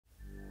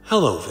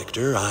Hello,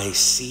 Victor. I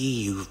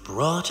see you've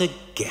brought a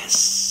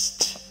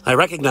guest. I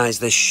recognize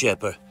this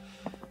ship, or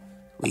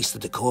at least the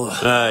decor.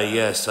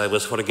 Yes, I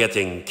was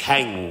forgetting.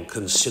 Kang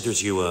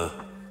considers you a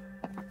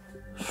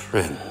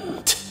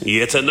friend.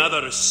 Yet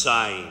another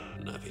sign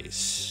of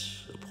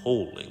his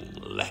appalling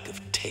lack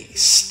of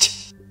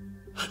taste.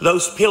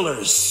 Those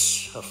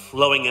pillars of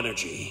flowing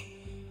energy.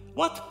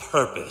 What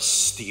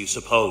purpose do you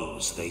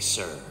suppose they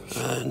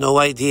serve? No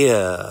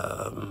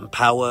idea.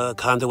 Power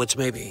conduits,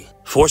 maybe?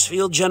 Force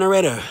field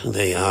generator?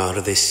 They are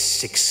the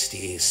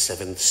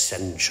 67th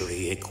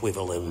century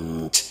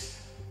equivalent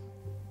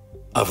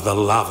of the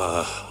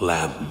lava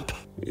lamp.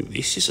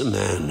 This is a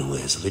man who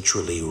has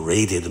literally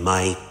raided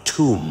my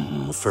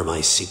tomb for my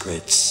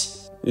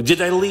secrets.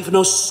 Did I leave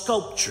no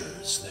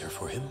sculptures there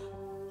for him?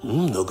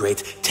 No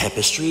great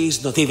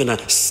tapestries, not even a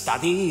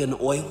study in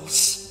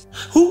oils?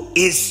 Who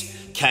is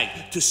Kang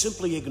to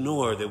simply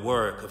ignore the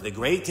work of the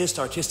greatest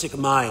artistic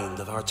mind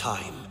of our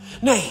time?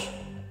 Nay,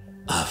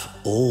 of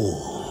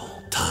all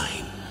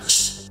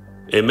times.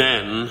 A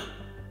man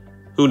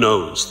who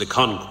knows the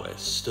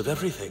conquest of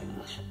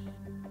everything,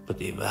 but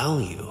the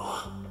value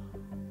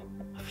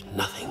of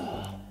nothing.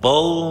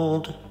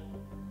 Bold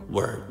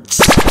words.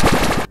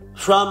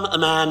 From a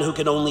man who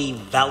can only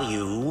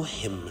value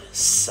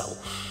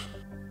himself.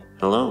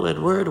 Hello,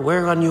 Edward.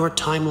 Where on your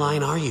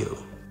timeline are you?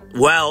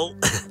 Well,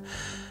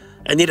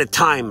 I need a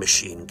time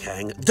machine,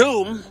 Kang.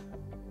 Doom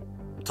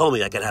told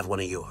me I could have one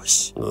of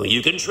yours. Well,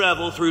 you can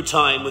travel through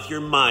time with your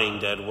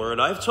mind,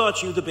 Edward. I've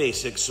taught you the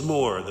basics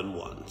more than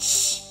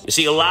once. You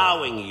see,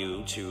 allowing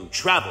you to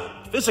travel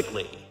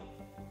physically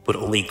would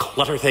only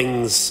clutter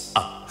things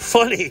up.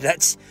 Funny,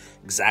 that's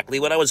exactly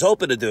what I was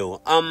hoping to do.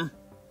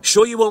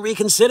 Sure you won't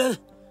reconsider?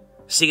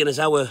 Seeing as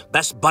our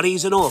best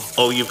buddies and all.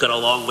 Oh, you've got a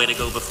long way to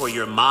go before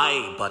you're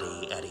my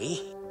buddy,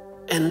 Eddie.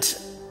 And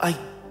I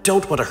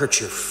don't want to hurt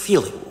your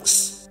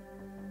feelings.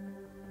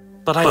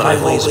 But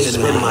I've always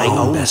been my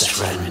own best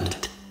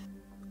friend.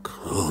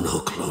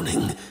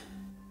 Chrono-cloning.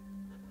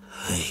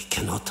 I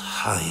cannot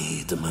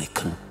hide my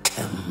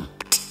contempt